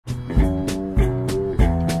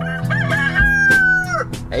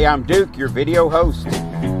Hey, I'm Duke, your video host.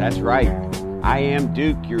 That's right. I am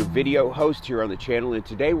Duke, your video host here on the channel, and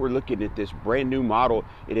today we're looking at this brand new model.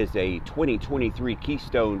 It is a 2023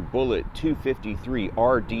 Keystone Bullet 253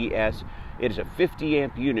 RDS. It is a 50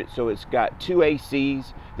 amp unit, so it's got two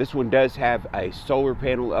ACs. This one does have a solar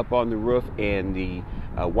panel up on the roof and the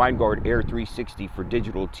WineGuard Air 360 for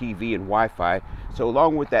digital TV and Wi-Fi. So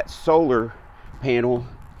along with that solar panel,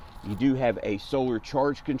 you do have a solar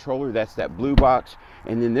charge controller. That's that blue box.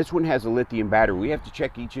 And then this one has a lithium battery. We have to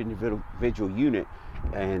check each individual unit.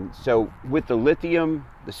 And so with the lithium,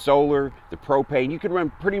 the solar, the propane, you can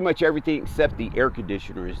run pretty much everything except the air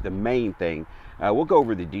conditioner is the main thing. We'll go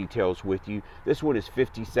over the details with you. This one is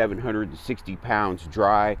 5,760 pounds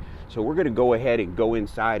dry. So we're going to go ahead and go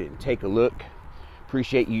inside and take a look.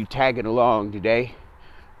 Appreciate you tagging along today.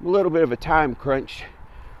 A little bit of a time crunch,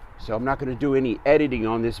 so I'm not going to do any editing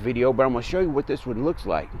on this video, but I'm going to show you what this one looks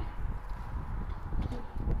like.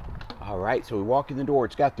 All right, so we walk in the door.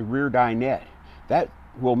 It's got the rear dinette. That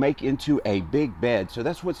will make into a big bed. So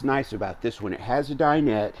that's what's nice about this one. It has a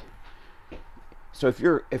dinette. So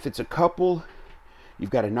if it's a couple, you've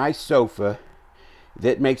got a nice sofa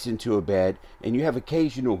that makes into a bed, and you have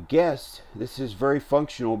occasional guests. This is very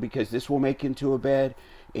functional because this will make into a bed,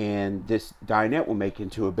 and this dinette will make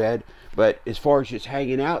into a bed. But as far as just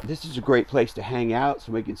hanging out, this is a great place to hang out.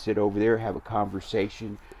 Somebody can sit over there, have a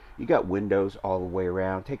conversation. You got windows all the way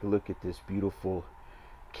around. Take a look at this beautiful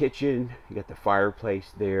kitchen. You got the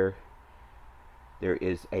fireplace there. There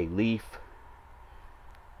is a leaf.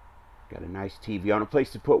 Got a nice TV on, a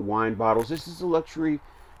place to put wine bottles. This is a luxury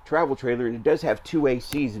travel trailer, and it does have two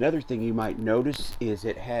ACs. Another thing you might notice is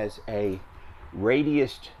it has a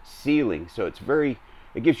radiused ceiling, so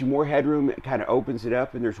it gives you more headroom. It kind of opens it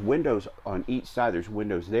up, and there's windows on each side. There's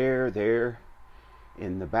windows there,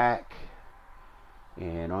 in the back,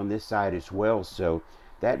 and on this side as well. So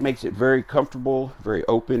that makes it very comfortable, very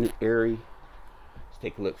open, airy. Let's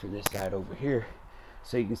take a look from this side over here.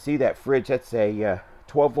 So you can see that fridge. That's a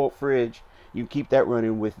 12-volt fridge. You can keep that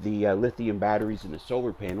running with the lithium batteries and the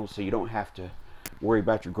solar panels, so you don't have to worry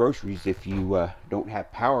about your groceries if you don't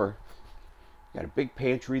have power. Got a big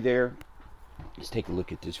pantry there. Let's take a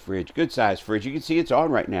look at this fridge. Good size fridge. You can see it's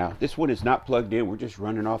on right now. This one is not plugged in. We're just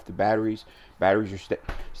running off the batteries. Batteries are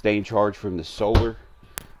staying charged from the solar.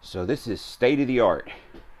 So this is state of the art.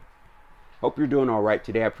 Hope you're doing all right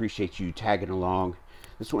today. I appreciate you tagging along.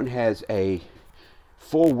 This one has a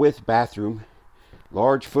full width bathroom.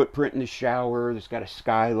 Large footprint in the shower. There's got a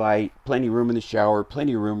skylight. Plenty of room in the shower.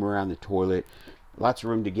 Plenty of room around the toilet. Lots of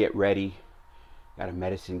room to get ready. Got a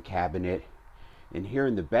medicine cabinet. And here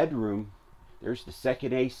in the bedroom, there's the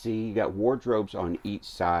second AC. You got wardrobes on each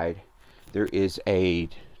side. There is a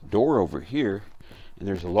door over here, and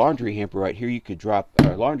there's a laundry hamper right here. You could drop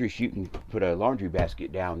a laundry chute and put a laundry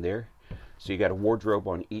basket down there. So you got a wardrobe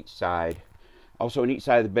on each side. Also on each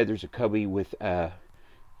side of the bed, there's a cubby with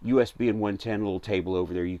USB and 110, little table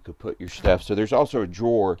over there you could put your stuff. So there's also a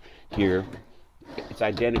drawer here. It's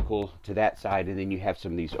identical to that side, and then you have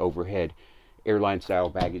some of these overhead airline style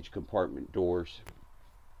baggage compartment doors.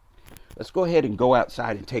 Let's go ahead and go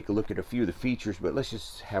outside and take a look at a few of the features, but let's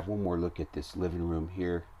just have one more look at this living room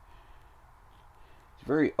here. It's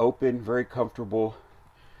very open, very comfortable.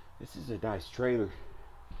 This is a nice trailer.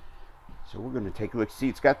 So we're going to take a look. See,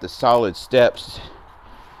 it's got the solid steps,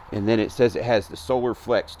 and then it says it has the Solar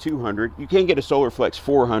Flex 200. You can get a Solar Flex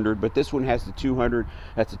 400, but this one has the 200.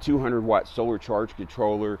 That's a 200 watt solar charge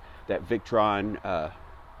controller. That Victron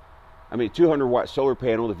 200 watt solar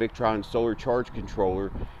panel, the Victron solar charge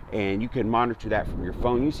controller, and you can monitor that from your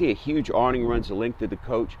phone. You see a huge awning runs the length of the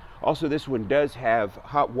coach. Also, this one does have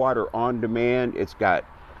hot water on demand. It's got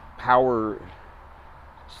power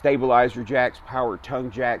stabilizer jacks, power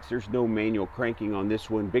tongue jacks. There's no manual cranking on this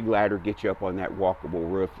one. Big ladder gets you up on that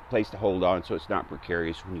walkable roof. Place to hold on so it's not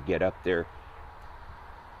precarious when you get up there.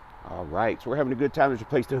 All right, so we're having a good time. There's a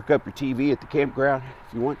place to hook up your TV at the campground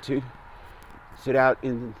if you want to. Sit out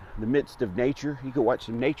in the midst of nature. You can watch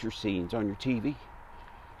some nature scenes on your TV.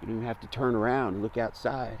 You don't even have to turn around and look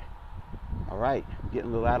outside. All right, I'm getting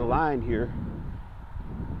a little out of line here.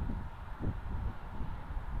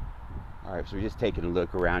 All right, so we're just taking a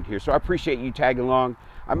look around here. So I appreciate you tagging along.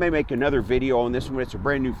 I may make another video on this one. It's a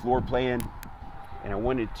brand new floor plan, and I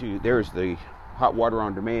wanted to, there's the hot water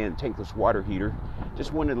on demand tankless water heater.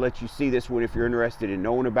 Just wanted to let you see this one if you're interested in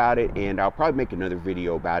knowing about it, and I'll probably make another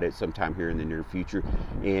video about it sometime here in the near future.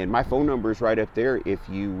 And my phone number is right up there if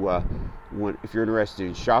you if you're interested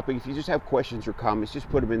in shopping. If you just have questions or comments, just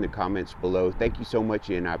put them in the comments below. Thank you so much,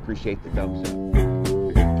 and I appreciate the thumbs up.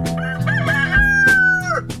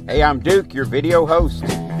 Hey, I'm Duke, your video host.